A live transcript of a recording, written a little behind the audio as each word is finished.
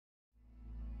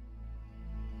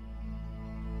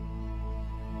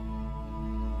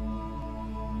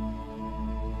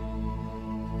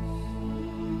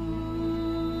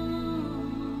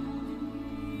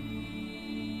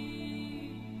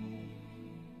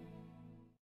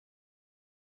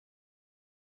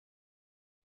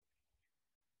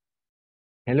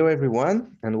Hello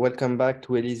everyone, and welcome back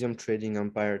to Elysium Trading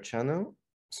Empire channel.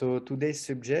 So today's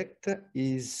subject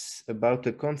is about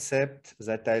a concept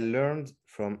that I learned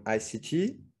from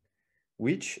ICT,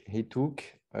 which he took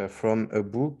from a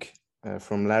book,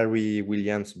 from Larry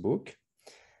Williams' book.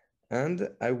 And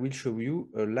I will show you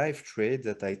a live trade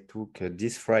that I took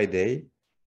this Friday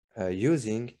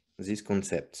using these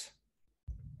concepts.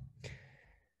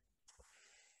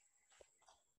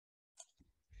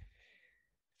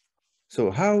 So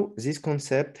how this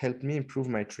concept helped me improve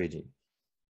my trading?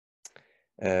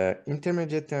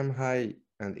 Intermediate term high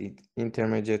and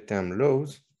intermediate term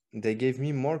lows, they gave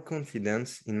me more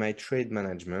confidence in my trade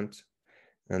management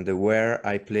and where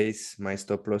I place my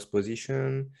stop loss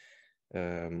position,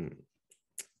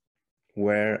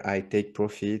 where I take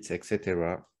profits,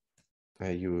 etc.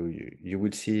 You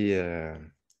will see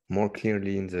more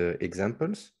clearly in the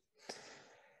examples.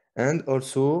 And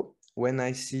also, when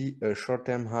I see a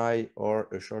short-term high or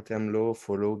a short-term low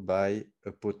followed by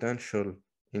a potential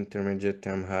intermediate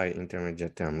term high,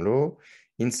 intermediate term low,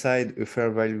 inside a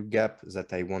fair value gap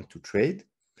that I want to trade,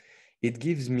 it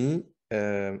gives me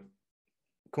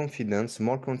confidence,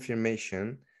 more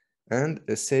confirmation, and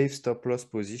a safe stop loss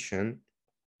position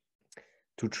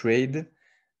to trade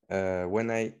when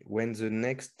the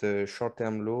next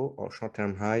short-term low or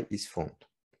short-term high is formed.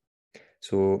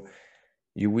 So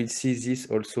you will see this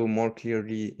also more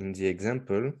clearly in the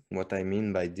example, what I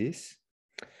mean by this.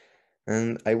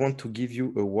 And I want to give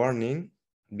you a warning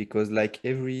because like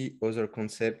every other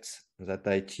concept that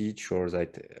I teach or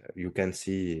that you can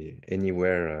see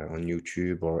anywhere on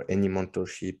YouTube or any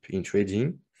mentorship in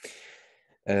trading,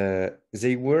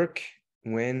 they work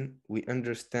when we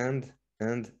understand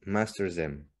and master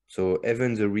them. So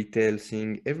even the retail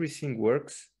thing, everything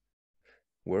work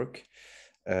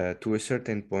to a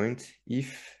certain point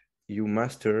if you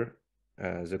master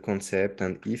the concept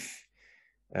and if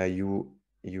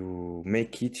you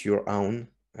make it your own,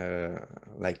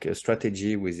 like a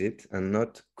strategy with it, and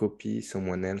not copy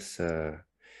someone else.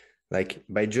 Like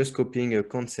by just copying a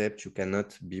concept, you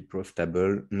cannot be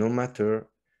profitable, no matter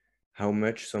how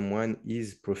much someone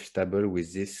is profitable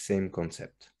with this same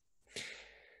concept.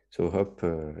 So hope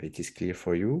it is clear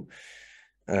for you.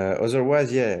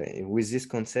 Otherwise, yeah, with this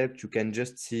concept, you can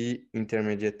just see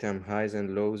intermediate term highs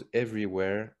and lows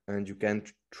everywhere, and you can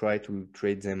try to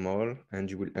trade them all,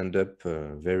 and you will end up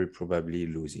very probably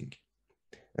losing.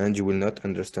 And you will not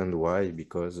understand why,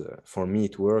 because for me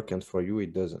it works and for you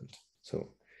it doesn't. So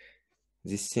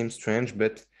this seems strange,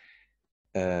 but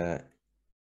there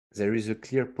is a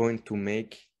clear point to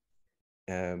make.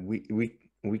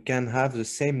 We can have the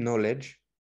same knowledge,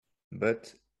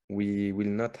 but we will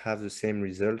not have the same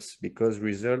results because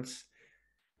results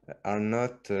are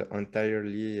not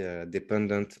entirely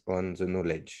dependent on the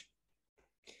knowledge.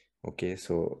 Okay,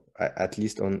 so at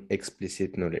least on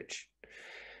explicit knowledge.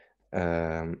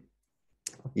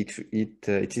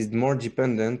 It is more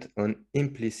dependent on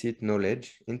implicit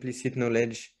knowledge. Implicit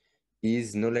knowledge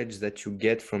is knowledge that you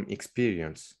get from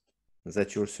experience,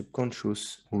 that your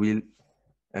subconscious will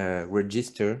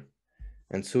register.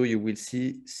 And so you will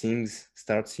see things,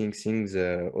 start seeing things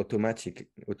automatically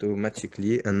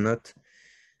and not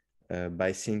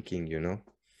by thinking, you know.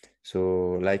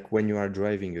 So like when you are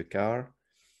driving a car,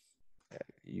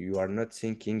 you are not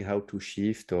thinking how to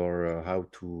shift or how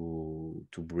to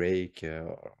brake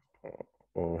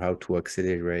or how to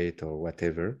accelerate or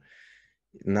whatever.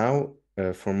 Now,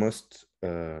 for most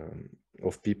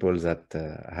of people that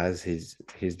has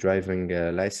his driving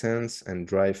license and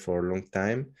drive for a long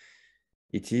time,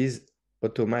 it is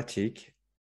automatic,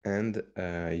 and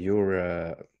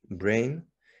your brain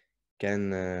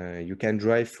can you can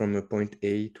drive from a point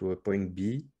A to a point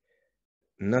B,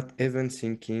 not even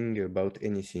thinking about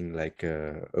anything like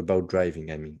about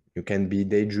driving. I mean, you can be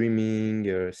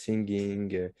daydreaming,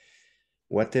 singing,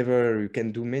 whatever. You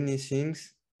can do many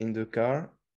things in the car,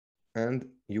 and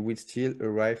you will still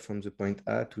arrive from the point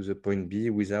A to the point B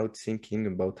without thinking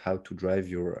about how to drive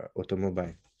your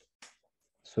automobile.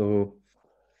 So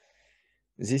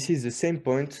this is the same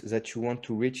point that you want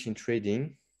to reach in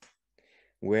trading,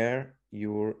 where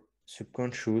your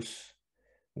subconscious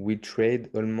will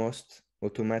trade almost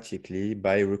automatically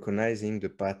by recognizing the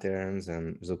patterns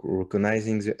and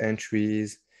recognizing the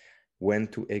entries, when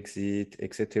to exit,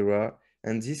 etc.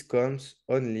 And this comes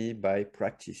only by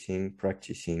practicing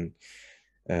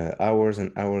hours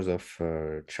and hours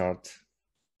of chart.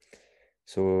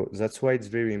 So that's why it's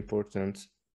very important.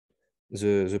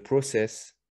 The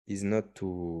process is not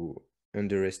to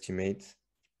underestimate,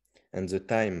 and the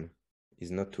time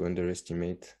is not to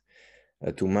underestimate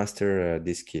to master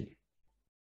this skill.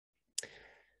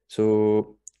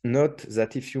 So note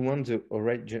that if you want the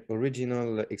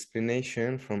original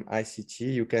explanation from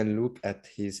ICT, you can look at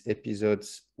his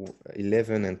episodes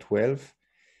 11 and 12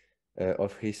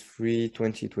 of his free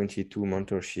 2022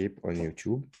 mentorship on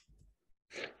YouTube.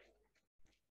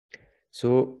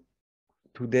 So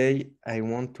today I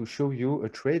want to show you a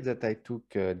trade that I took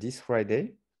this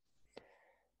Friday,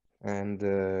 and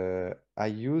I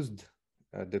used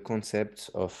the concepts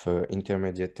of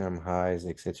intermediate term highs,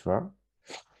 etc.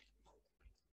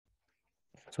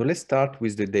 So let's start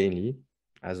with the daily,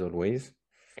 as always.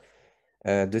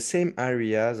 The same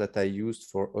area that I used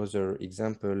for other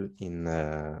example in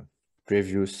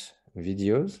previous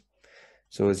videos.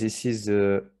 So this is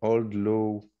the old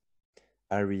low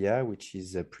area, which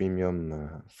is a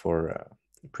premium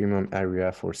premium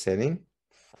area for selling,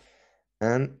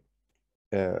 and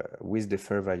with the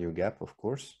fair value gap, of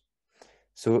course.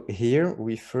 So here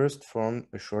we first formed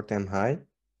a short-term high,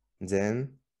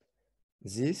 then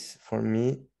this for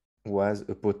me was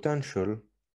a potential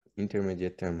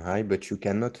intermediate term high, but you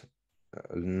cannot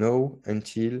know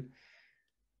until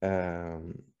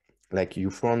like you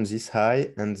form this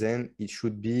high, and then it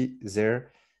should be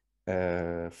their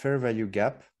fair value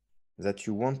gap that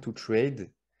you want to trade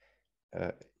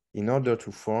in order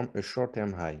to form a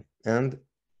short-term high. And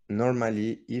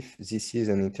normally, if this is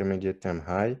an intermediate term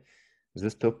high, the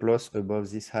stop loss above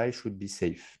this high should be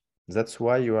safe. That's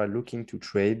why you are looking to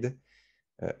trade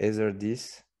either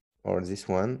this or this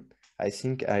one. I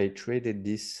think I traded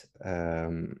this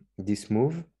this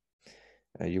move.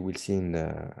 You will see in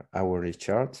the hourly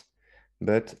chart,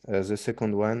 but the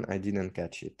second one I didn't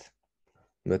catch it.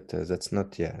 But that's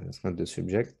not the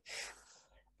subject.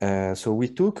 So we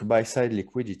took buy side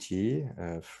liquidity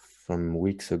from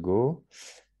weeks ago,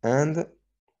 and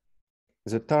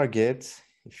the target,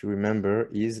 if you remember,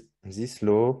 is this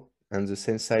low and the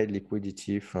sell side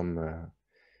liquidity from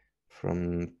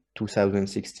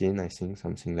 2016, I think,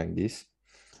 something like this.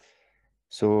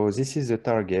 So this is the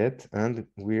target, and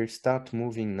we start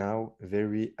moving now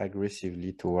very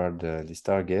aggressively toward this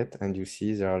target, and you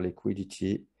see there are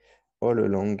liquidity all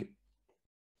along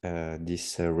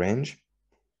this range.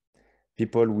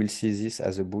 People will see this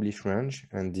as a bullish range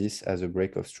and this as a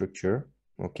break of structure,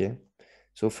 okay?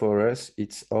 So for us,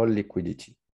 it's all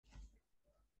liquidity.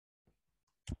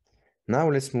 Now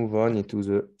let's move on into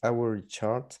the hourly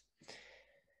chart.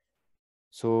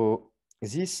 So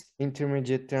this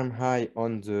intermediate term high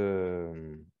on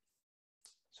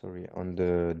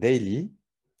the daily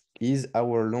is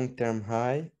our long-term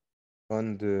high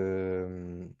on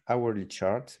the hourly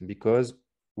chart, because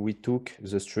we took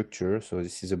the structure. So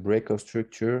this is a break of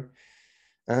structure,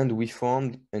 and we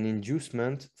formed an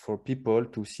inducement for people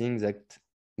to think that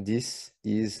this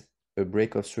is a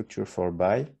break of structure for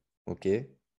buy, okay?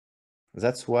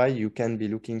 That's why you can be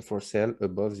looking for sell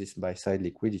above this buy side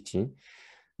liquidity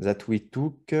that we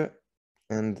took,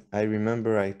 and I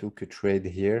remember I took a trade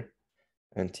here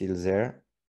until there.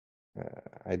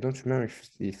 I don't remember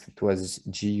if it was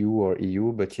GU or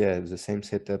EU, but yeah, the same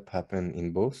setup happened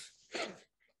in both.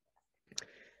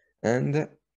 And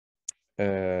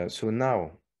so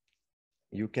now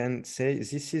you can say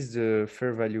this is the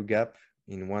fair value gap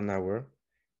in 1 hour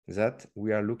that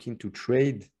we are looking to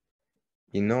trade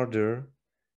in order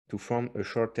to form a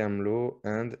short-term low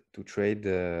and to trade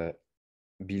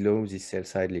below the sell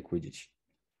side liquidity.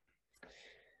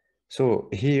 So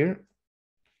here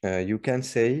you can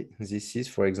say this is,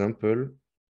 for example,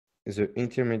 the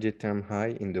intermediate term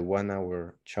high in the 1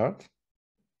 hour chart,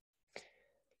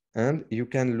 and you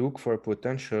can look for a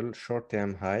potential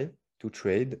short-term high to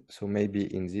trade. So maybe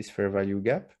in this fair value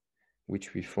gap,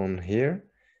 which we formed here,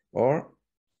 or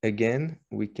again,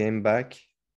 we came back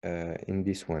in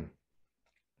this one.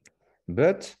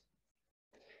 But,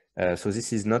 so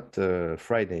this is not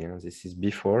Friday, this is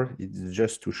before. It's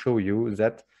just to show you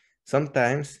that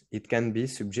sometimes it can be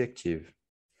subjective.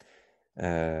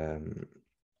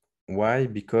 Why?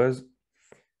 Because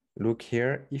look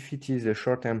here, if it is a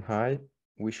short-term high,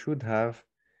 we should have,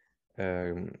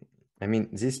 I mean,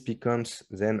 this becomes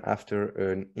then after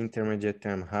an intermediate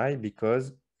term high,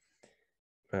 because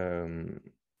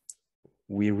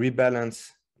we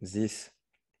rebalance this,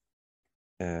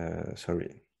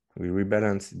 we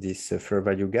rebalance this fair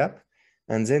value gap,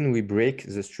 and then we break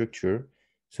the structure.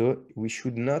 So we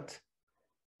should not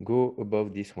go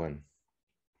above this one.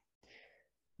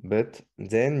 But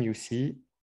then you see,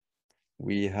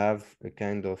 we have a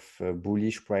kind of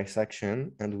bullish price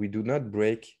action, and we do not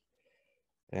break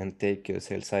and take a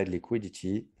sell side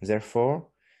liquidity. Therefore,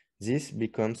 this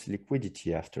becomes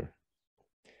liquidity after.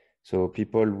 So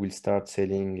people will start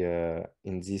selling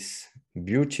in this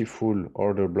beautiful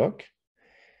order block.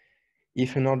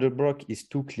 If an order block is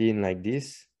too clean like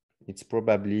this, it's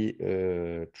probably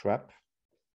a trap,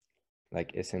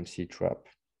 like SMC trap.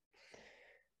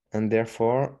 And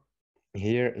therefore,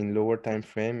 here in lower time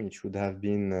frame, it should have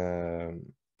been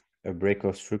a break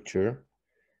of structure.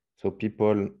 So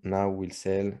people now will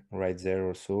sell right there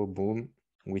also, boom.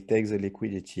 We take the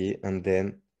liquidity and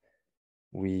then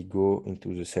we go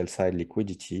into the sell side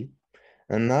liquidity.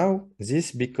 And now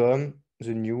this becomes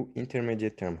the new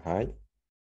intermediate term high.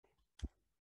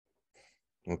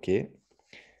 Okay.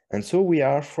 And so we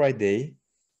are Friday,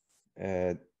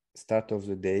 start of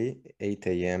the day, 8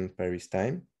 a.m. Paris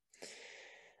time.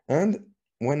 And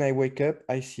when I wake up,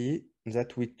 I see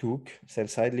that we took sell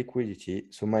side liquidity.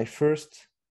 So my first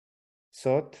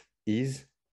thought is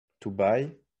to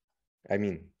buy,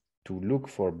 to look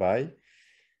for buy,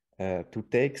 to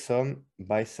take some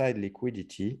buy side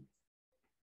liquidity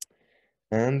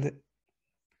and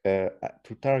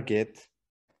to target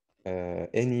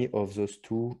any of those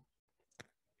two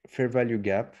fair value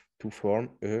gap to form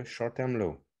a short-term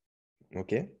low.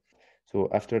 Okay, so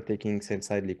after taking sell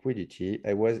side liquidity,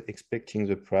 I was expecting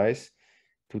the price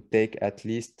to take at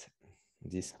least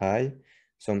this high,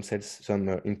 some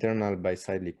internal buy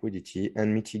side liquidity,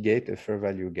 and mitigate a fair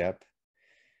value gap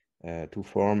to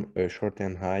form a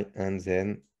short-term high and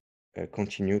then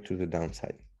continue to the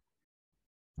downside.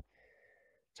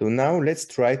 So now let's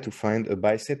try to find a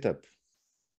buy setup.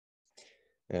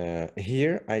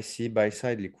 Here I see buy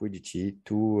side liquidity,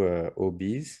 two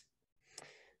OBs,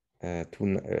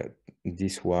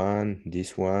 this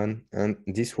one, and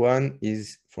this one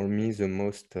is for me the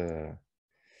most, the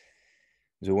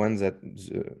one that,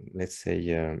 let's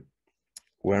say,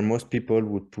 where most people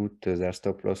would put their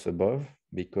stop loss above,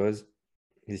 because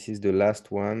this is the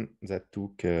last one that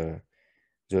took the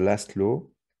last low.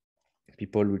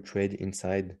 People would trade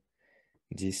inside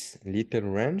this little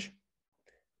range,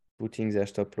 putting their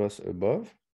stop loss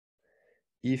above.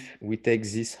 If we take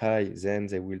this high, then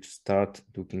they will start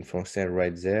looking for sell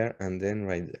right there and then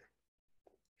right there.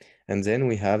 And then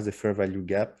we have the fair value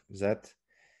gap that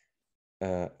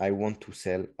I want to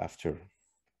sell after.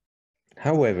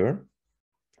 However,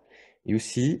 you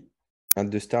see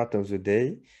at the start of the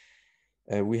day,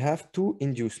 we have two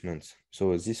inducements.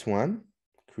 So this one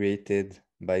created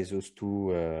by those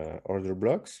two order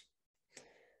blocks.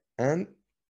 And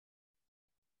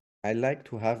I like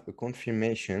to have a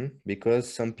confirmation,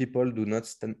 because some people do not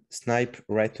snipe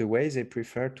right away. They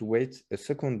prefer to wait a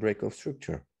second break of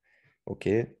structure.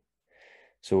 Okay,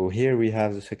 so here we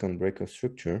have the second break of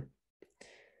structure.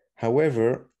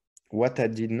 However, what I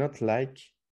did not like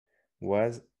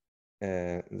was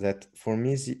that for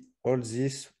me, all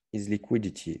this is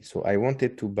liquidity. So I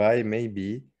wanted to buy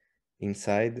maybe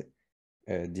inside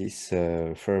this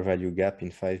fair value gap in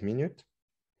 5 minutes.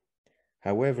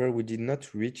 However, we did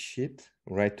not reach it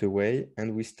right away,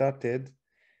 and we started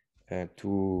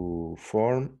to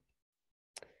form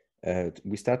a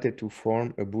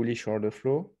bullish order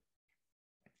flow.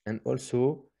 And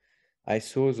also I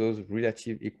saw those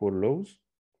relative equal lows.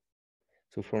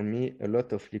 So for me, a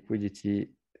lot of liquidity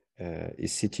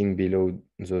is sitting below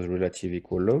those relative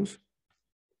equal lows.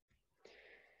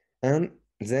 And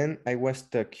then I was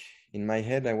stuck. In my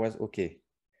head, I was, okay,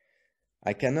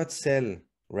 I cannot sell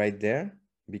right there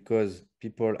because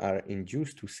people are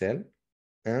induced to sell.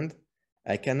 And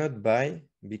I cannot buy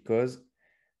because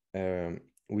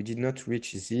we did not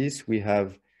reach this. We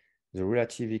have the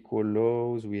relative equal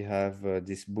lows. We have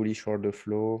this bullish order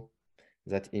flow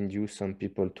that induce some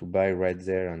people to buy right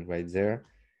there and right there.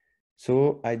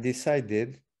 So I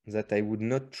decided that I would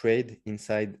not trade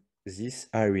inside this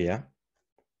area.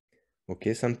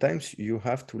 Okay, sometimes you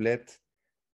have to let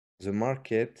the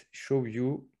market show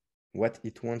you what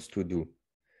it wants to do.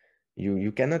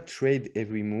 You cannot trade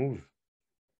every move,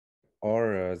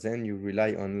 or then you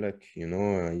rely on luck. You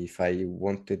know, if I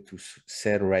wanted to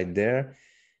sell right there,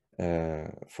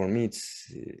 for me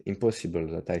it's impossible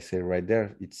that I sell right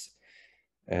there. It's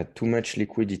too much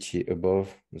liquidity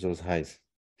above those highs,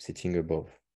 sitting above.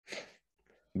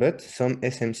 But some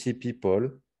SMC people,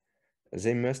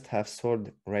 they must have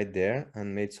sold right there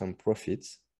and made some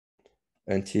profits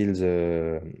until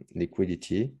the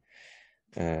liquidity.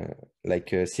 Like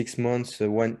 6 months,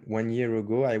 1 year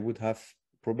ago, I would have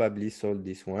probably sold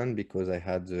this one because I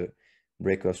had the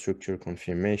break of structure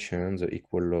confirmation, the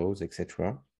equal lows,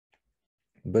 etc.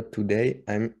 But today,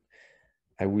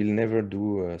 I will never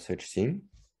do such thing.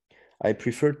 I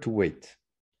prefer to wait.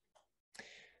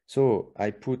 So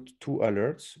I put two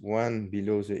alerts, one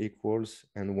below the equals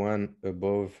and one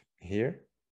above here.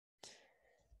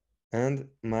 And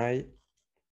my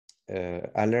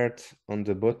alert on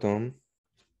the bottom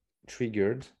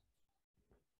triggered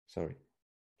sorry,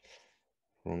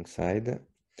 wrong side.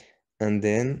 And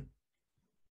then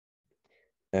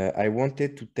I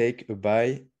wanted to take a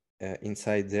buy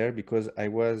inside there because I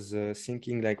was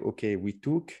thinking like, okay, we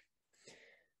took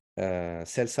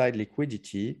sell side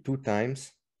liquidity 2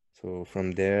 times, so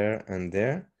from there and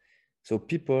there, so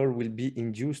people will be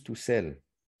induced to sell,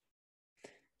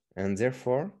 and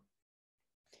therefore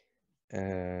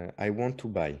I want to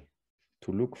buy,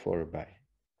 to look for a buy.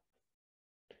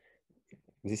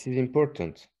 This is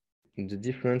important, the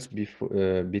difference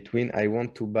between I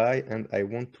want to buy and I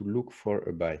want to look for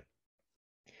a buy.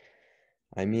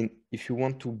 I mean, if you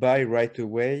want to buy right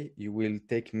away, you will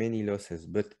take many losses,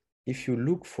 but if you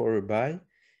look for a buy,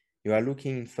 you are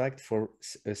looking, in fact, for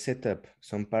a setup,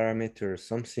 some parameters,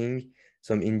 something,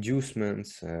 some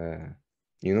inducements,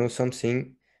 you know,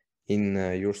 something in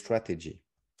your strategy.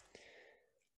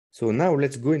 So now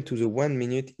let's go into the 1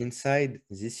 minute inside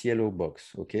this yellow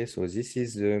box. Okay, so this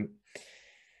is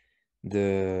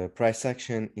the price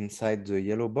action inside the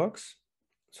yellow box.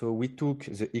 So we took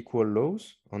the equal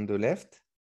lows on the left.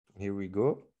 Here we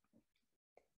go.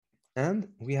 And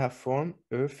we have formed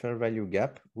a fair value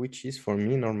gap, which is for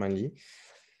me normally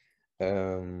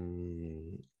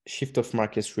shift of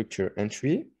market structure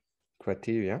entry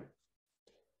criteria.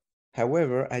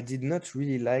 However, I did not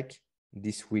really like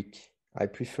this week. I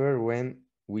prefer when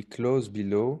we close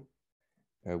below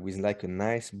with like a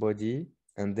nice body,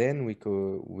 and then we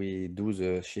do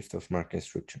the shift of market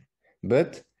structure.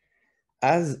 But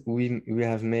as we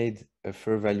have made a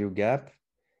fair value gap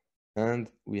and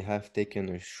we have taken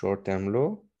a short-term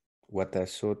low, what I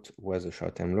thought was a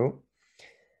short-term low,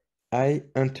 I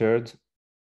entered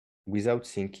without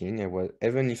thinking.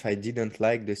 Even if I didn't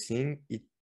like the thing, it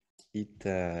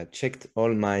checked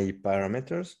all my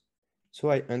parameters, so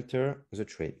I enter the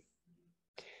trade.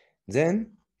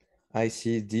 Then I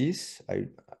see this,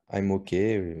 I'm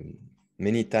okay.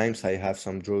 Many times I have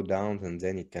some drawdowns and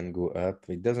then it can go up.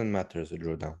 It doesn't matter, the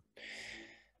drawdown.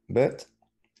 But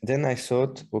then I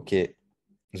thought, okay,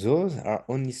 those are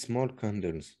only small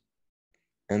candles.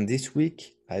 And this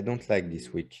week, I don't like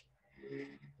this week.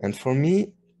 And for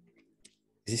me,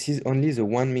 this is only the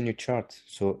 1 minute chart.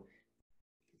 So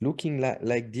looking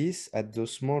like this at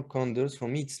those small candles, for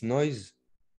me, it's noise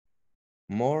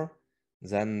more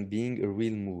than being a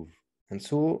real move. And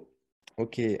so,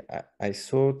 okay, I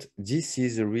thought this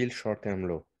is a real short-term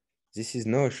low. This is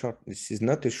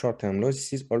not a short-term low.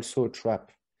 This is also a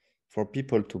trap for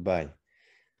people to buy.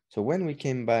 So when we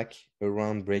came back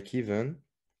around break-even,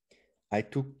 I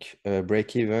took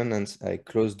break-even and I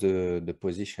closed the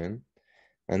position,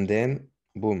 and then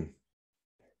boom,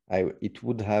 it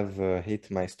would have hit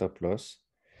my stop loss,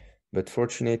 but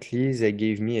fortunately they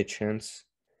gave me a chance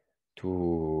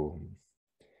to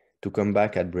come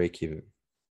back at break-even.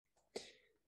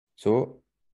 So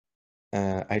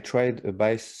I tried a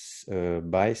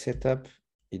buy setup.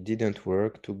 It didn't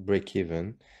work, took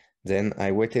break-even. Then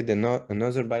I waited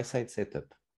another buy side setup.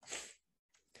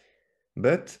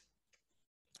 But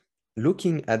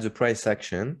looking at the price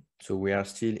action, so we are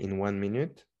still in 1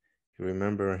 minute. You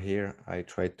remember here, I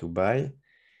tried to buy.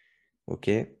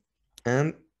 Okay.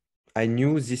 And I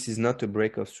knew this is not a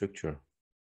break of structure.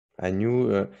 I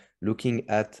knew looking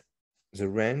at the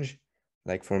range,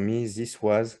 like for me, this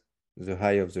was the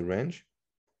high of the range.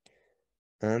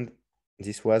 And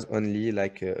this was only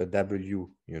like a W,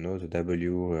 you know, the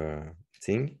W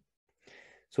thing.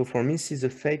 So for me, this is a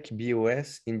fake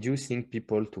BOS inducing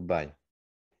people to buy.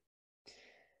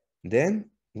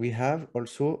 Then we have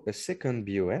also a second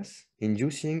BOS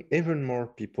inducing even more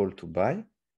people to buy,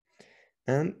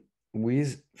 and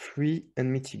with 3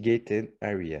 unmitigated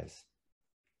areas.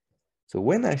 So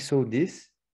when I saw this,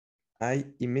 I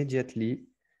immediately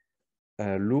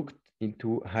looked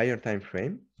into higher time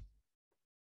frame,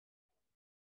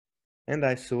 and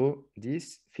I saw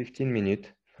this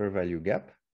 15-minute fair value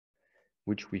gap,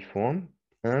 which we formed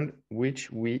and which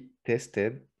we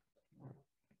tested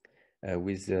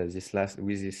with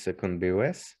this second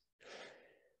BOS.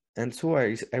 And so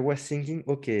I was thinking,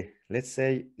 okay, let's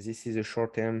say this is a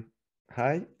short-term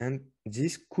high, and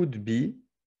this could be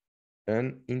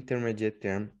an intermediate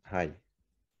term high.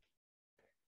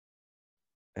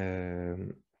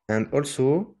 And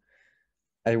also,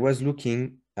 I was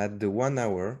looking at the 1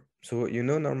 hour. So, you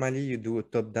know, normally you do a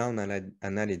top-down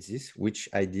analysis, which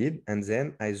I did, and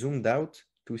then I zoomed out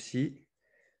to see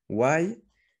why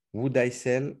would I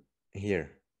sell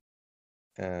here.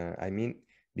 I mean,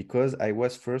 because I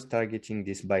was first targeting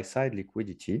this buy-side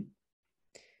liquidity,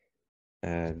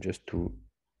 just to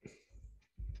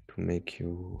make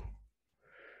you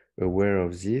aware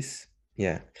of this.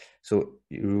 Yeah, so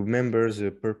you remember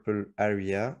the purple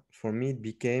area. For me, it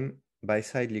became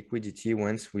buy-side liquidity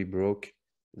once we broke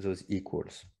those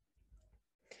equals.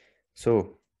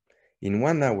 So in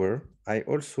 1 hour, I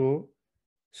also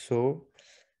saw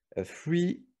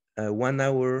three 1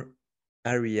 hour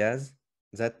areas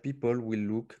that people will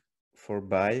look for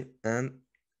buy. And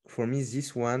for me,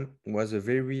 this one was a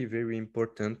very, very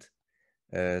important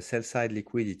sell side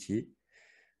liquidity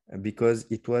because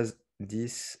it was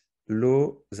this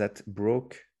low that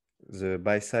broke the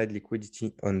buy side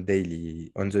liquidity on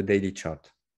the daily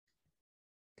chart.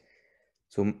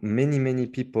 So many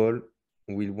people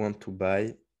will want to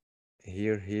buy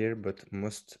here, but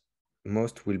most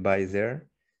will buy there,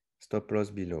 stop loss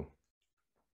below.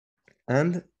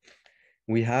 And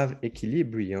we have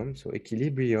equilibrium. So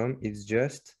equilibrium is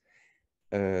just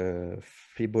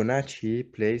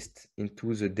Fibonacci placed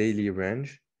into the daily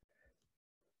range.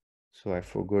 So I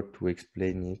forgot to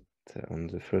explain it on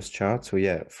the first chart. So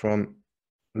yeah, from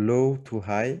low to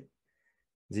high,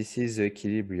 this is the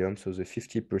equilibrium, so the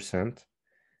 50%.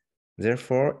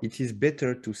 Therefore, it is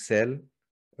better to sell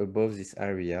above this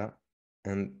area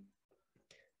and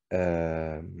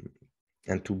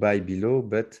to buy below.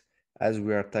 But as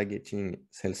we are targeting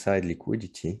sell side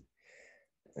liquidity,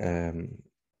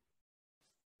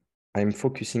 I'm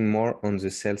focusing more on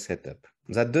the sell setup.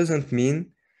 That doesn't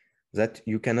mean that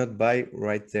you cannot buy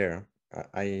right there.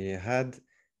 I had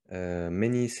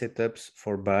many setups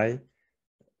for buy,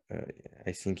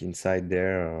 I think inside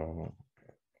there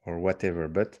or whatever,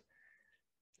 but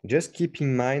just keep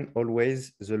in mind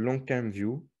always the long-term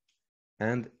view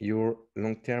and your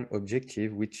long-term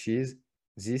objective, which is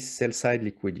this sell-side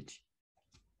liquidity.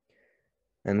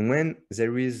 And when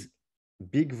there is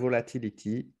big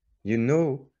volatility, you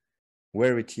know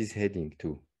where it is heading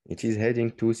to. It is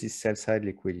heading to this sell-side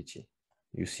liquidity.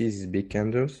 You see these big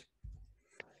candles?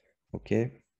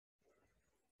 Okay.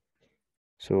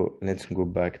 So let's go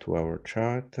back to our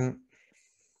chart.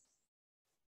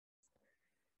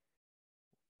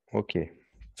 Okay.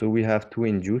 So we have two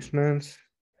inducements.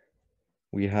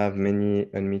 We have many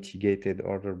unmitigated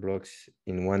order blocks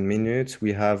in 1 minute.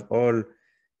 We have all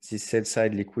this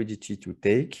sell-side liquidity to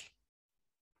take.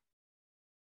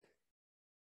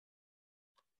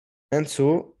 And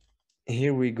so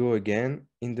here we go again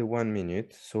in the 1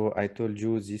 minute. So I told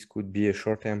you this could be a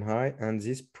short-term high and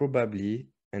this probably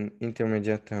an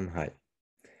intermediate term high.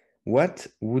 What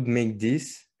would make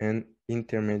this an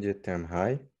intermediate term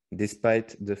high,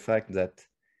 despite the fact that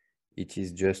it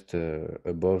is just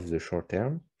above the short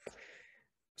term?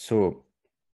 So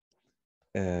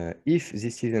if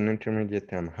this is an intermediate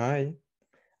term high,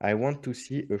 I want to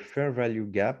see a fair value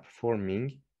gap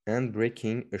forming and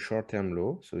breaking a short-term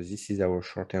low. So this is our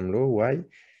short-term low. Why?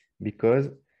 Because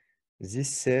this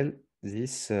sell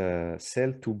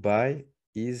to buy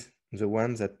is the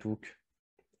one that took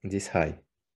this high.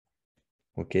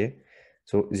 Okay,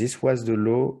 so this was the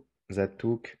low that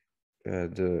took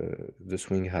the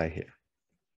swing high here.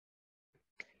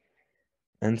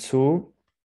 And so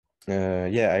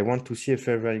yeah, I want to see a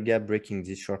fair value gap breaking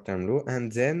this short-term low,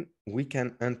 and then we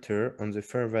can enter on the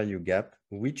fair value gap,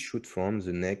 which should form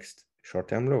the next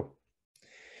short-term low.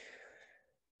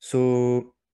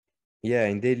 So yeah,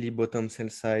 in daily bottom sell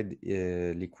side,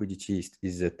 liquidity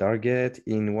is the target.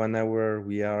 In 1 hour,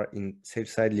 we are in sell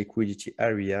side liquidity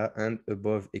area and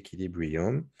above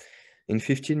equilibrium. In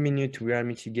 15 minutes, we are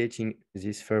mitigating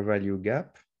this fair value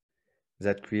gap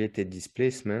that created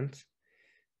displacement.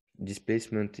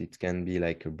 Displacement, it can be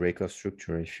like a breakout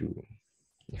structure if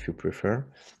you prefer.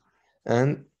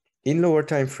 And in lower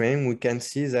time frame, we can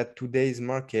see that today's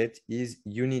market is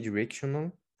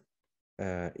unidirectional.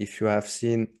 If you have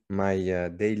seen my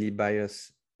daily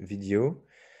bias video,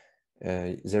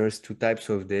 there is two types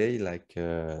of day, like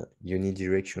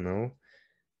unidirectional.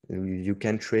 You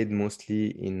can trade mostly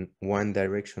in one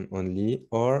direction only,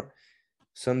 or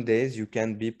some days you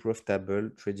can be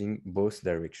profitable trading both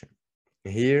directions.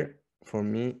 Here, for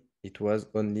me, it was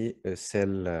only a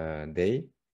sell day.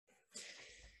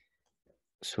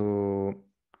 So,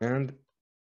 and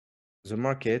the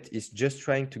market is just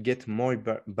trying to get more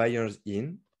buyers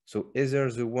in. So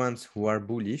either the ones who are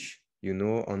bullish, you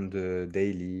know, on the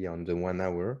daily, on the 1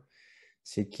 hour,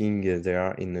 seeking they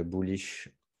are in a bullish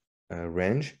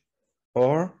range,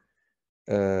 or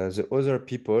the other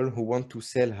people who want to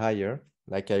sell higher,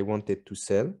 like I wanted to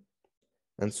sell.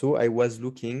 And so I was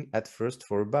looking at first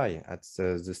for a buy. At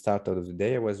the start of the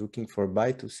day, I was looking for a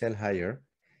buy to sell higher.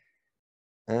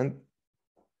 And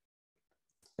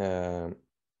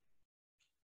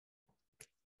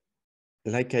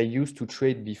like I used to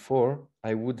trade before,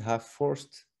 I would have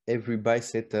forced every buy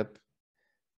setup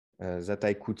that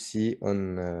I could see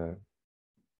on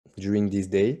during this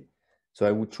day. So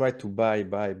I would try to buy,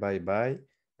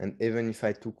 and even if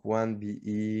I took 1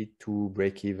 BE, 2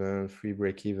 break even, 3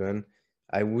 break even,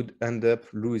 I would end up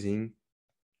losing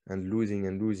and losing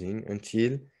and losing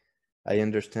until I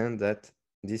understand that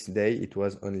this day it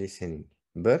was only selling.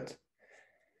 But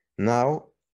now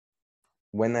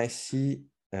when I see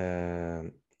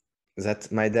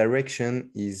that my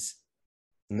direction is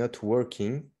not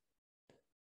working,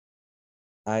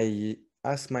 I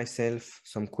ask myself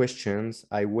some questions.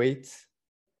 I wait,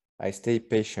 I stay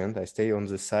patient, I stay on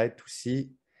the side to see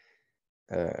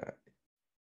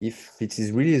if it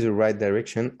is really the right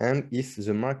direction and if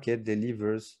the market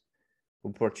delivers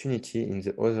opportunity in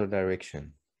the other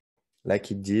direction, like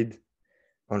it did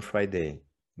on Friday.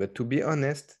 But to be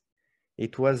honest,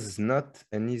 it was not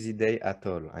an easy day at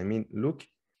all. I mean, look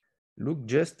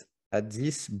just at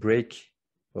this break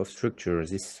of structure,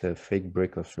 this fake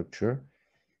break of structure.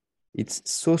 It's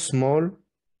so small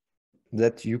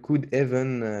that you could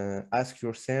even ask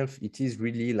yourself, it is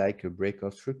really like a break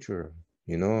of structure,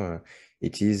 you know,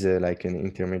 it is like an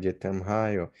intermediate term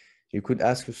high, or you could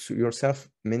ask yourself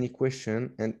many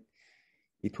questions, and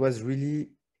it was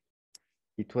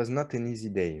not an easy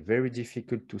day, very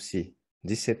difficult to see.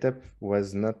 This setup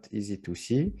was not easy to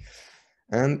see.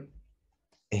 And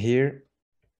here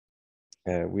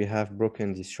we have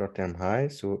broken this short-term high,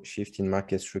 so shift in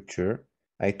market structure.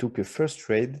 I took a first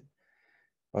trade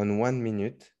on 1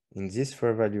 minute in this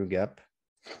fair value gap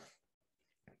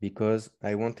because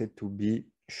I wanted to be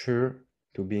sure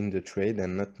to be in the trade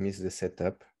and not miss the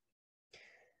setup.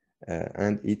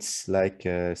 And it's like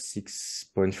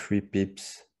 6.3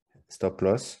 pips stop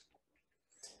loss.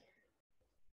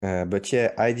 But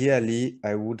yeah, ideally,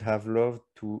 I would have loved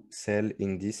to sell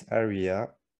in this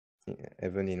area,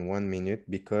 even in 1 minute,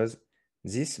 because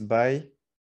this buy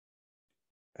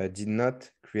did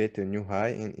not create a new high,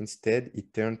 and instead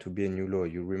it turned to be a new low.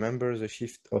 You remember the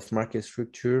shift of market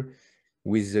structure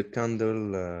with the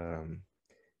candle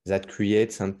that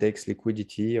creates and takes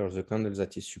liquidity, or the candle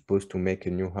that is supposed to make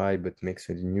a new high but makes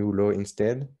a new low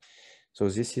instead. So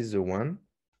this is the one.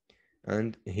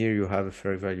 And here you have a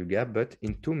fair value gap, but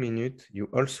in 2 minutes, you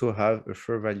also have a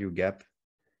fair value gap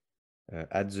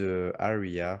at the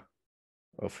area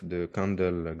of the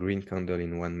candle, green candle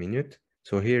in 1 minute.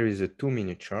 So here is a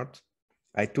 2-minute chart.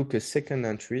 I took a second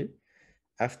entry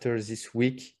after this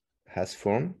wick has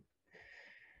formed.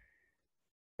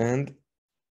 And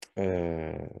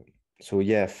so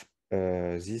yeah,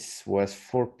 this was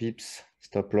 4 pips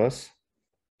stop loss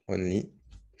only.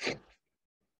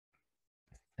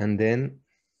 And then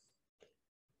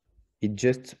it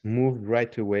just moved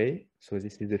right away. So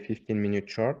this is the 15-minute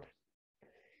chart.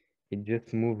 It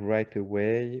just moved right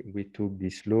away. We took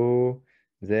this low,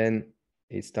 then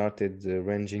it started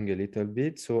ranging a little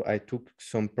bit. So I took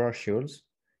some partials,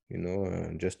 you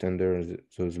know, just under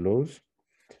those lows,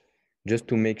 just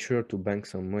to make sure to bank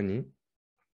some money.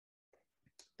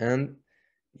 And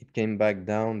it came back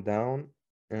down,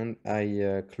 and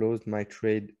I closed my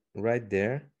trade right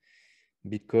there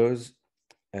because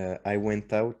I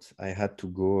went out. I had to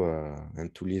go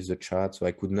and to leave the chart, so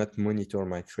I could not monitor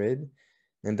my trade.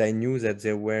 And I knew that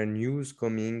there were news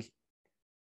coming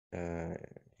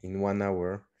in 1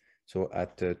 hour. So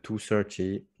at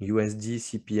 2:30 USD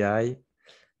CPI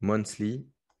monthly.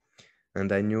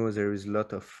 And I knew there is a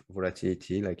lot of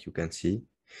volatility, like you can see.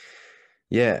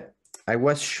 Yeah, I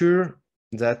was sure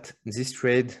that this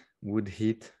trade would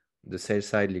hit the sell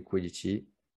side liquidity.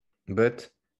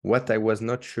 But what I was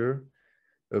not sure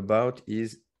about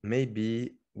is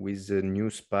maybe with the new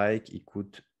spike, it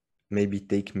could maybe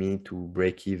take me to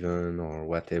break even or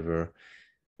whatever.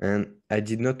 And I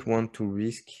did not want to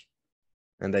risk,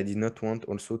 and I did not want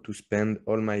also to spend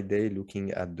all my day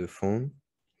looking at the phone.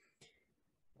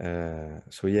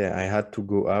 So yeah, I had to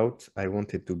go out. I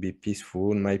wanted to be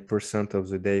peaceful. My percent of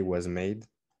the day was made.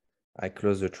 I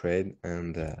closed the trade,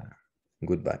 and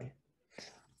goodbye.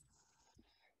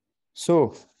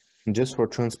 So just for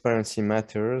transparency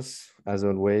matters, as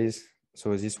always.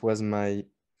 So this was my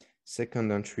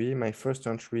second entry. My first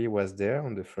entry was there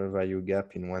on the fair value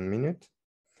gap in 1 minute.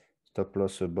 Stop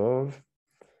loss above.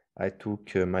 I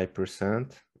took my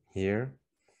percent here,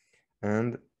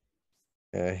 and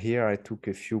here I took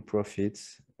a few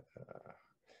profits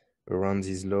around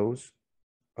these lows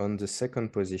on the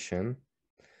second position.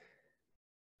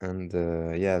 And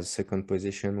yeah, the second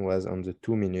position was on the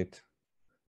 2 minute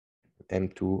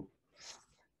M2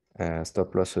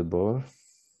 stop loss above.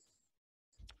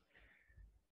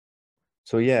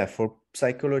 So yeah, for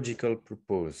psychological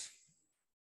purpose,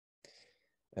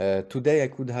 today I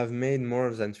could have made more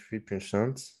than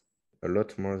 3%, a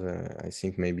lot more than, I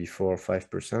think maybe 4 or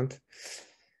 5%.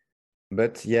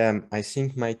 But yeah, I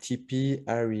think my TP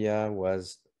area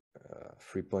was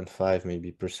 3.5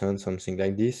 maybe percent, something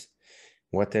like this,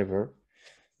 whatever.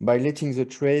 By letting the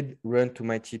trade run to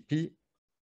my TP,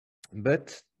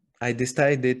 but I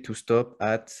decided to stop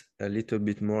at a little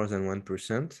bit more than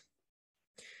 1%.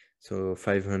 So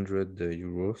 500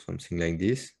 euros, something like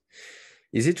this.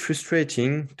 Is it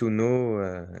frustrating to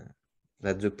know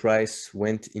that the price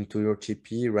went into your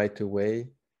TP right away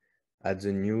at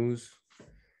the news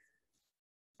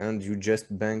and you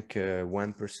just bank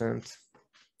 1%?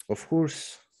 Of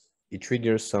course, it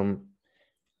triggers some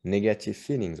negative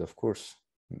feelings, of course.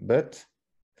 But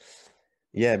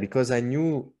yeah, because I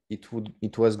knew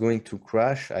it was going to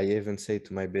crash. I even said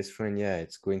to my best friend, yeah,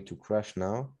 it's going to crash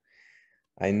now.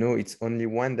 I know it's only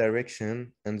one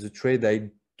direction, and the trade I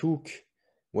took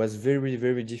was very,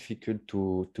 very difficult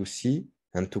to see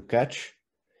and to catch.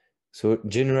 So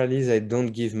generally, I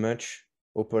don't give much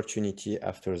opportunity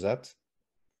after that.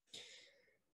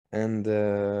 And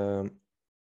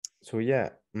so yeah,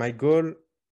 my goal,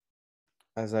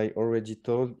 as I already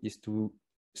told, is to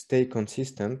stay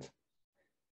consistent.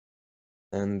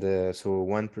 And so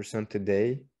 1% a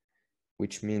day,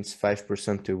 which means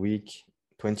 5% a week,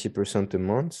 20% a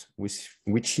month,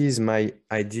 which is my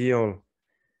ideal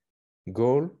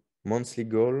goal, monthly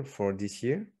goal for this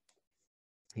year.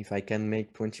 If I can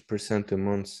make 20% a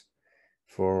month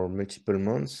for multiple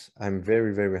months, I'm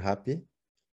very, very happy.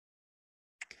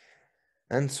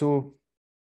 And so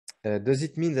does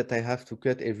it mean that I have to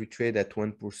cut every trade at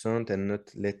 1% and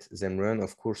not let them run?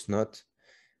 Of course not.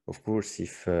 Of course,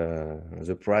 if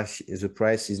the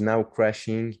price is now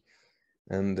crashing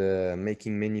and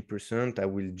making many percent, I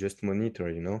will just monitor,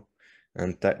 you know,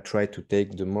 and try to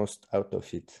take the most out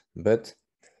of it. But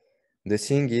the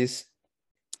thing is,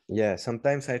 yeah,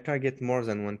 sometimes I target more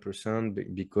than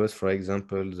 1% because, for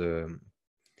example,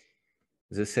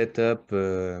 the setup,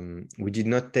 we did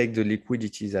not take the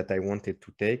liquidity that I wanted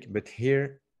to take, but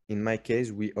here, in my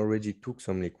case, we already took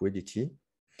some liquidity.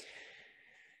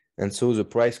 And so the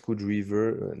price could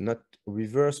not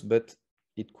reverse, but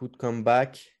it could come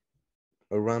back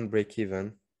around break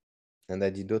even. And I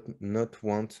did not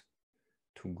want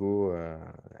to go,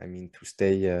 I mean, to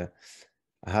stay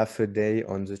half a day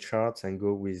on the charts and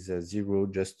go with zero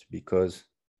just because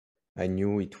I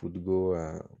knew it would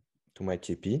go to my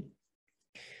TP.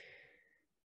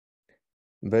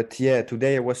 But yeah,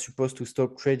 today I was supposed to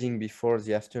stop trading before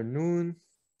the afternoon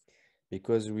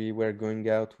because we were going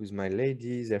out with my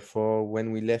lady. Therefore,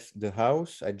 when we left the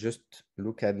house, I just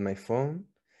looked at my phone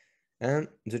and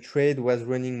the trade was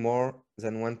running more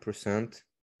than 1%.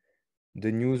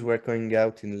 The news were coming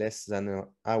out in less than an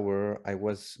hour. I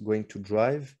was going to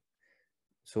drive,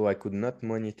 so I could not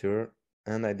monitor,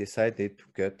 and I decided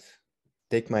to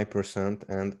take my percent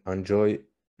and enjoy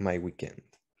my weekend.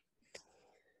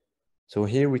 So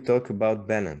here we talk about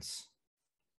balance.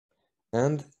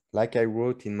 And like I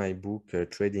wrote in my book,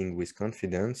 Trading with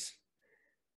Confidence,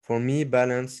 for me,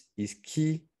 balance is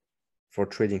key for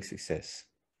trading success.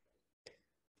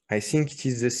 I think it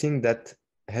is the thing that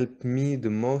helped me the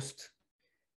most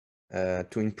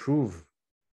to improve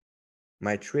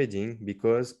my trading,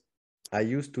 because I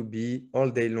used to be all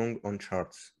day long on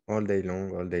charts, all day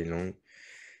long.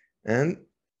 And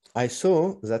I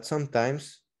saw that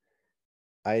sometimes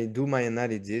I do my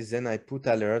analysis, then I put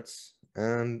alerts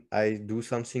and I do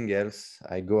something else.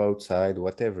 I go outside,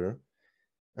 whatever.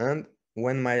 And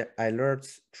when my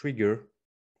alerts trigger,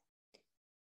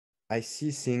 I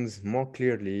see things more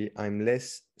clearly. I'm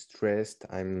less stressed.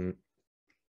 I'm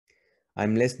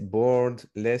less bored,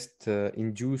 less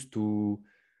induced to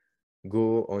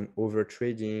go on over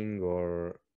trading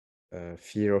or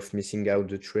fear of missing out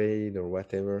the trade or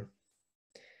whatever.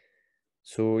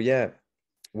 So yeah,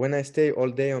 when I stay all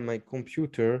day on my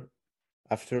computer,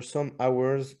 after some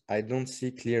hours, I don't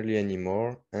see clearly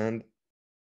anymore and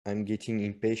I'm getting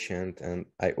impatient and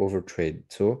I overtrade.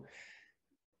 So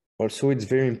also it's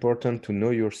very important to know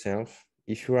yourself.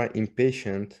 If you are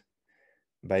impatient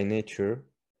by nature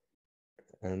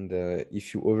and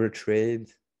if you overtrade,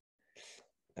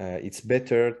 it's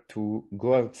better to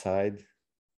go outside,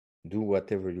 do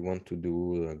whatever you want to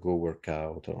do, go work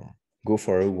out or go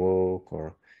for a walk,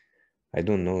 or I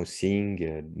don't know,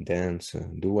 sing, dance,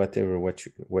 do whatever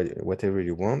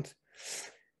you want.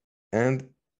 And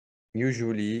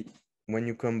usually when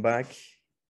you come back,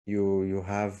 you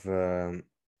have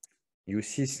you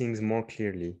see things more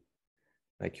clearly,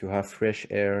 like you have fresh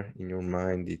air in your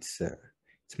mind. It's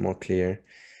more clear.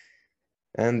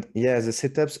 And yeah, the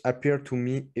setups appear to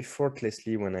me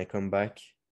effortlessly when I come back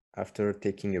after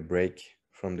taking a break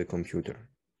from the computer.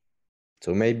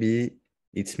 So maybe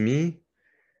it's me,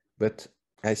 but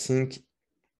I think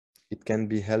it can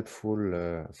be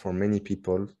helpful for many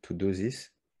people to do this.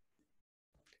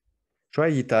 Try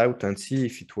it out and see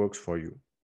if it works for you.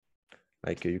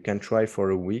 Like you can try for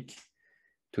a week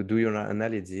to do your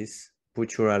analysis,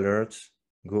 put your alerts,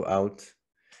 go out.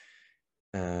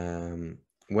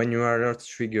 When your alerts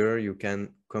trigger, you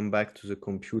can come back to the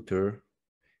computer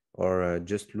or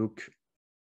just look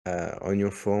on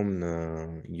your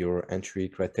phone your entry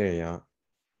criteria,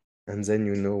 and then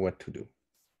you know what to do.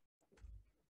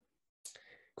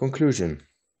 Conclusion.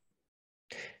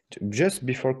 Just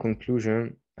before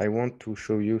conclusion, I want to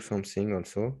show you something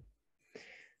also.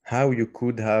 How you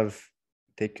could have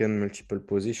taken multiple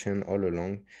positions all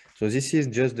along. So this is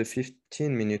just the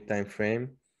 15-minute time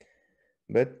frame,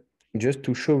 but just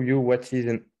to show you what is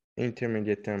an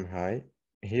intermediate term high.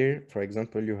 Here, for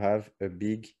example, you have a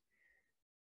big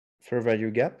fair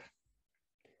value gap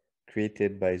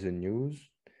created by the news,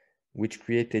 which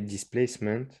created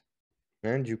displacement,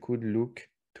 and you could look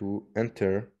to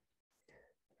enter,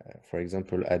 for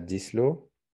example, at this low,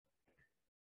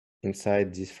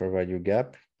 inside this fair value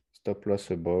gap, stop loss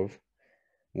above.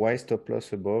 Why stop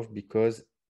loss above? Because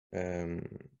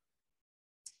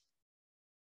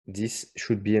this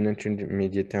should be an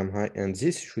intermediate term high, and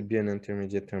this should be an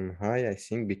intermediate term high, I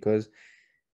think, because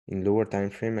in lower time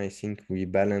frame, I think we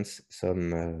balance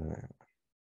some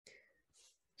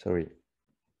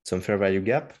fair value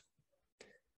gap.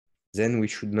 Then we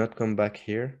should not come back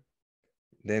here.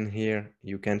 Then here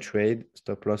you can trade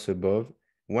stop loss above.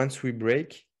 Once we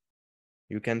break,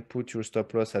 you can put your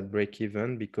stop loss at break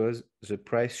even because the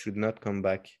price should not come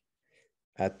back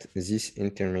at this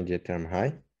intermediate term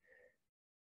high.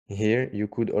 Here you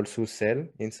could also sell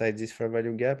inside this fair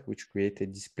value gap, which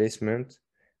created displacement,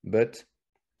 but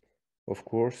of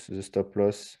course the stop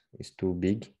loss is too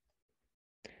big.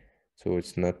 So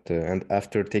it's not, and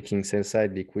after taking sell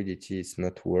side liquidity, it's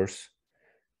not worth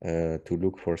to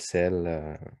look for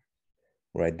sell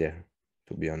right there,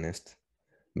 to be honest.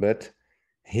 But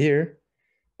here,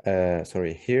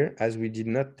 here, as we did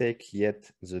not take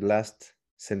yet the last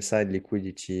sell side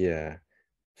liquidity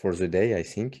for the day, I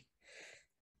think,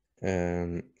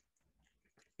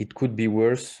 it could be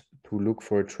worth to look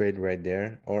for a trade right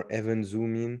there, or even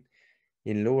zoom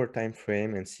in lower time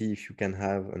frame and see if you can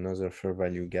have another fair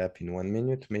value gap in 1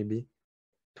 minute, maybe,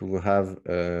 to have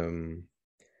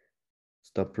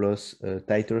stop loss,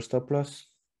 tighter stop loss.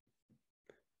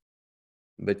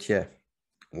 But yeah,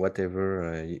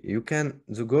 whatever you can,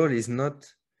 the goal is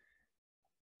not,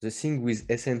 the thing with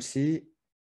SMC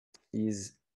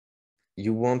is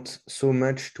you want so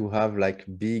much to have like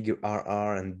big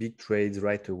RR and big trades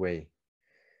right away.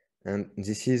 And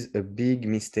this is a big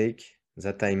mistake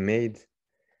that I made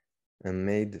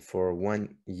for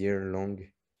 1 year long.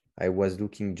 I was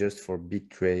looking just for big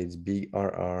trades, big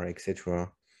RR,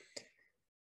 etc.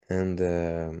 And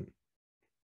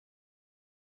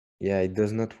yeah, it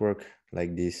does not work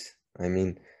like this. I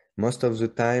mean, most of the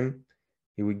time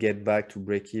you will get back to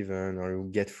break even, or you will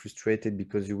get frustrated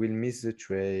because you will miss the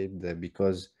trade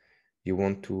because you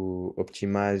want to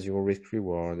optimize your risk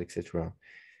reward, etc.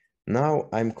 Now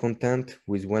I'm content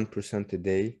with 1% a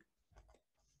day,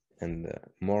 and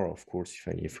more, of course,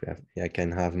 if I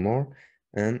can have more.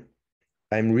 And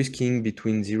I'm risking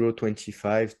between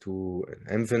 0.25 to,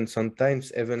 even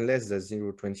sometimes even less than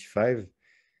 0.25.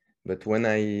 But when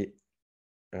I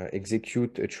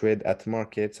execute a trade at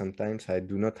market, sometimes I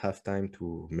do not have time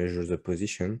to measure the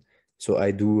position. So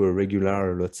I do a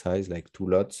regular lot size, like 2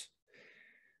 lots.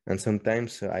 And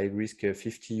sometimes I risk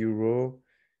 50 euro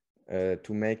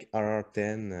to make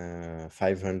RR10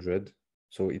 500.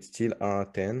 So it's still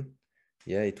RR10.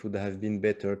 Yeah, it would have been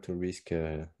better to risk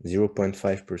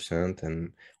 0.5%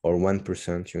 and or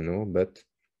 1%, you know, but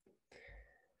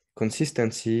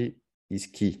consistency is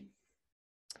key.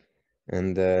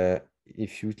 And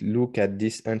if you look at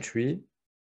this entry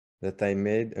that I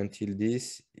made until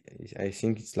this, I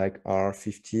think it's like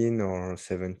R15 or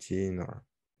 17 or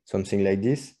something like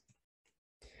this.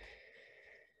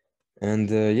 And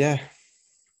yeah,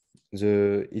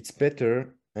 it's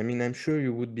better. I mean, I'm sure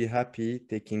you would be happy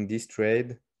taking this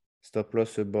trade, stop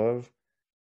loss above,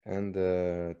 and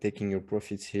taking your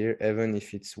profits here, even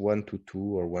if it's 1 to 2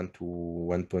 or 1 to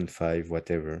 1.5,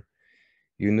 whatever.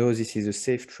 You know this is a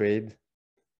safe trade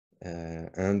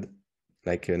and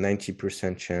like a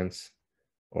 90% chance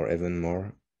or even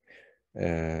more.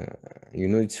 You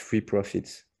know it's free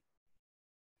profits.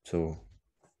 So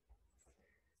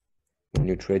when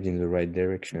you trade in the right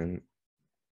direction,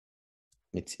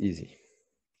 it's easy.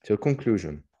 So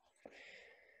conclusion.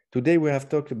 Today we have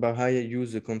talked about how I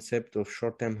use the concept of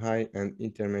short-term high and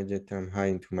intermediate-term high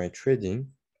into my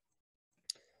trading.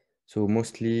 So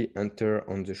mostly enter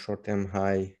on the short-term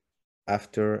high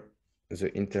after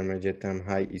the intermediate-term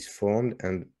high is formed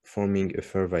and forming a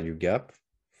fair value gap.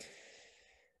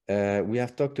 We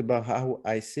have talked about how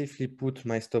I safely put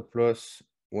my stop loss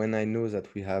when I know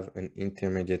that we have an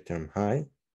intermediate-term high.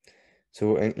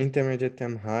 So an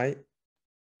intermediate-term high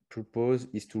purpose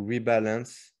is to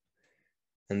rebalance,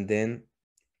 and then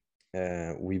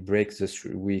we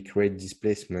create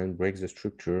displacement, break the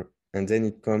structure, and then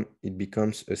it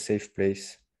becomes a safe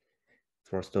place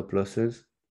for stop losses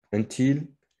until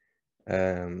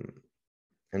the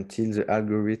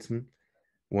algorithm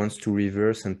wants to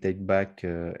reverse and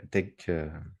take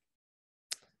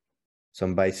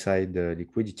some buy side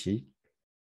liquidity.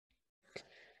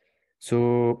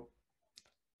 So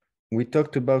we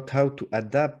talked about how to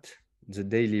adapt the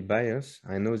daily bias.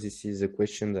 I know this is a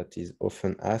question that is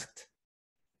often asked.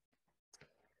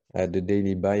 The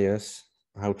daily bias,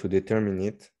 how to determine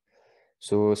it.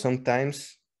 So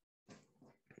sometimes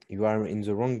you are in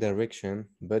the wrong direction,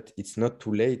 but it's not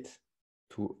too late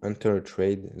to enter a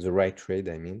trade, the right trade,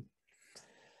 I mean.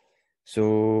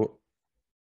 So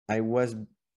I was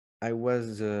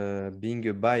being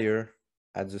a buyer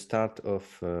at the start of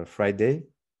Friday,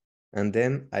 and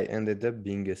then I ended up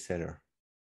being a seller.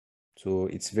 So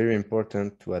it's very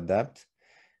important to adapt,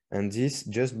 and this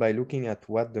just by looking at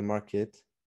what the market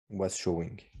was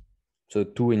showing. So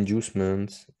two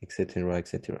inducements, etc.,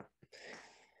 etc.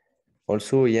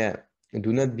 Also, yeah,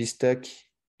 do not be stuck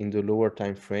in the lower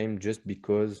time frame just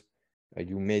because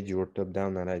you made your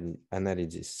top-down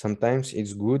analysis. Sometimes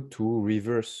it's good to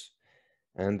reverse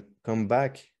and come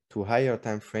back to higher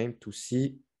time frame to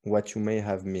see what you may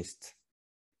have missed.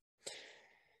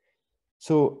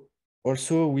 So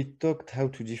also we talked how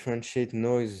to differentiate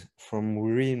noise from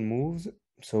real moves.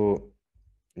 So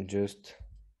just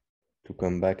to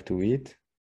come back to it,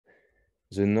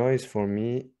 the noise for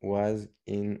me was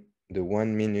in the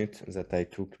 1 minute that I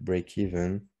took break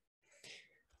even.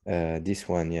 This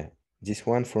one, yeah. This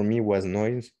one for me was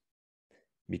noise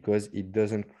because it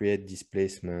doesn't create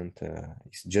displacement.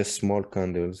 It's just small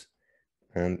candles.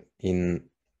 And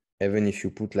even if you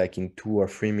put like in 2 or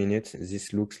 3 minutes,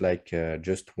 this looks like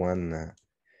just one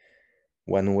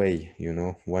way, you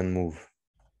know, one move.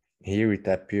 Here it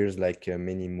appears like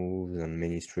many moves and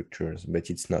many structures, but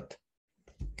it's not.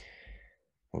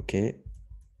 Okay.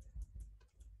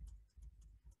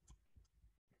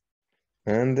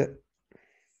 And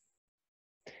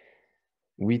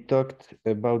we talked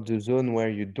about the zone where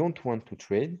you don't want to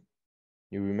trade.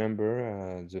 You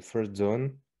remember the first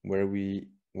zone where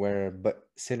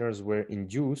sellers were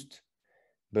induced,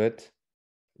 but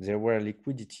there was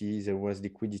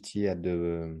liquidity at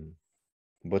the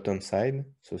bottom side,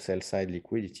 so sell side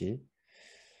liquidity.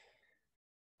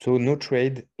 So no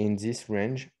trade in this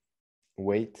range.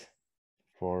 Wait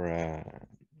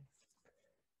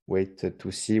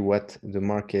to see what the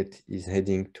market is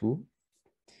heading to,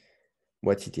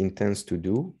 what it intends to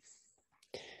do.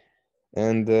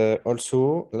 And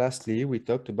also, lastly, we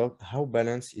talked about how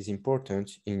balance is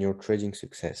important in your trading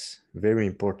success. Very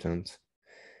important.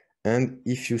 And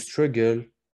if you struggle,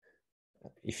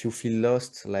 if you feel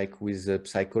lost, like with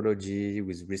psychology,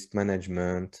 with risk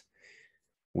management,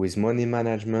 with money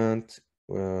management,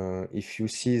 if you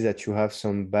see that you have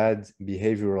some bad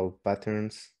behavioral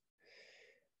patterns,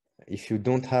 if you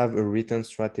don't have a written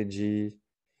strategy,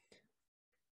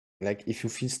 like if you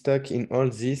feel stuck in all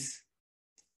this,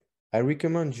 I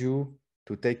recommend you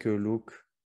to take a look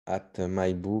at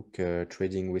my book,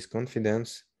 Trading with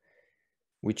Confidence,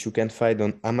 which you can find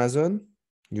on Amazon.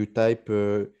 You type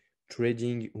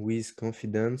Trading with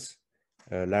Confidence,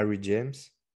 Larry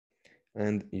James,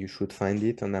 and you should find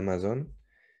it on Amazon.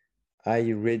 I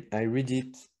read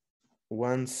it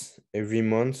once every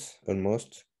month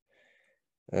almost,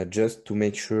 just to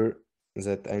make sure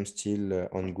that I'm still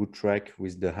on good track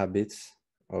with the habits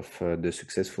of the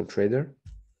successful trader.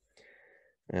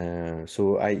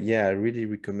 So I really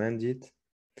recommend it.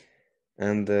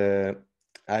 And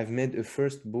I've made a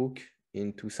first book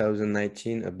in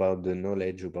 2019 about the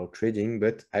knowledge about trading,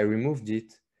 but I removed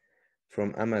it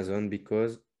from Amazon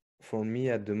because for me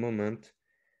at the moment,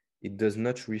 it does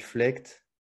not reflect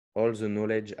all the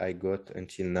knowledge I got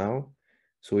until now.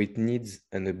 So it needs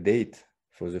an update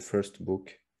for the first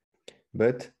book.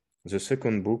 But the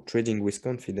second book, Trading with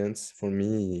Confidence, for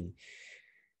me,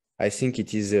 I think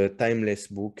it is a timeless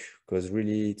book because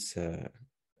really it's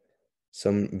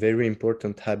some very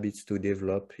important habits to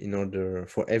develop in order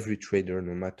for every trader,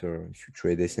 no matter if you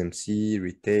trade SMC,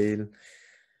 retail,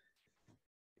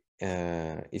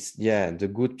 it's the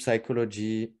good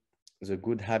psychology, the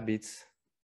good habits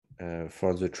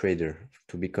for the trader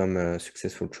to become a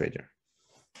successful trader.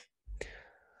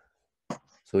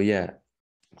 So yeah,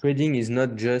 trading is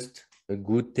not just a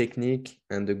good technique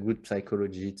and a good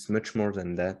psychology. It's much more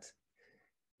than that.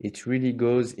 It really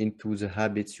goes into the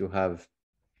habits you have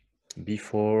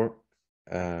before,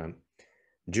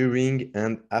 during,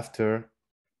 and after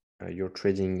your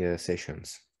trading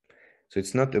sessions. So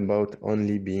it's not about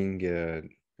only being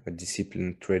a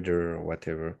disciplined trader or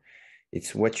whatever.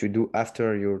 It's what you do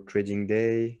after your trading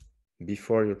day,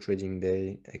 before your trading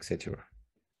day, etc.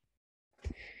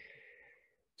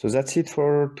 So that's it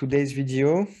for today's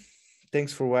video.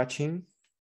 Thanks for watching,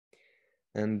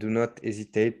 and do not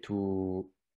hesitate to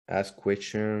ask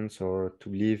questions or to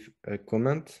leave a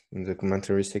comment in the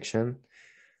commentary section.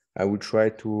 I will try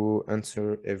to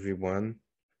answer everyone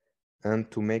and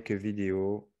to make a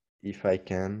video if I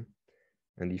can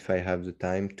and if I have the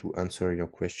time to answer your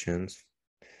questions.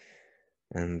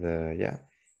 And yeah,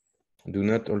 do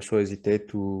not also hesitate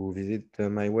to visit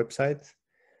my website.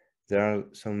 There are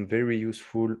some very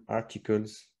useful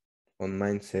articles on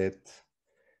mindset,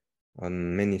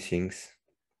 on many things.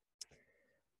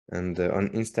 And on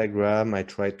Instagram, I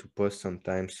try to post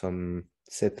sometimes some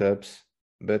setups,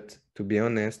 but to be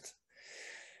honest,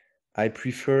 I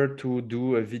prefer to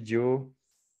do a video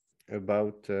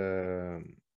about the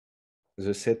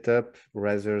setup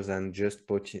rather than just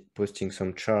posting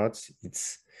some charts.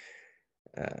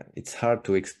 It's hard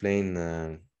to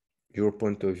explain your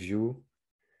point of view.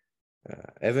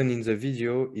 Even in the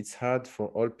video, it's hard for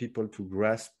all people to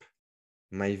grasp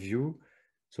my view.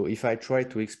 So if I try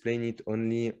to explain it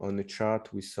only on a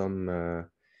chart with some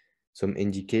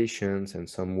indications and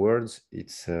some words,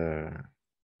 it's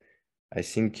I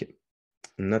think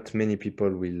not many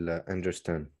people will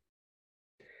understand.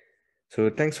 So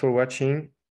thanks for watching,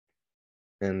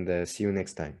 and see you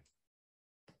next time.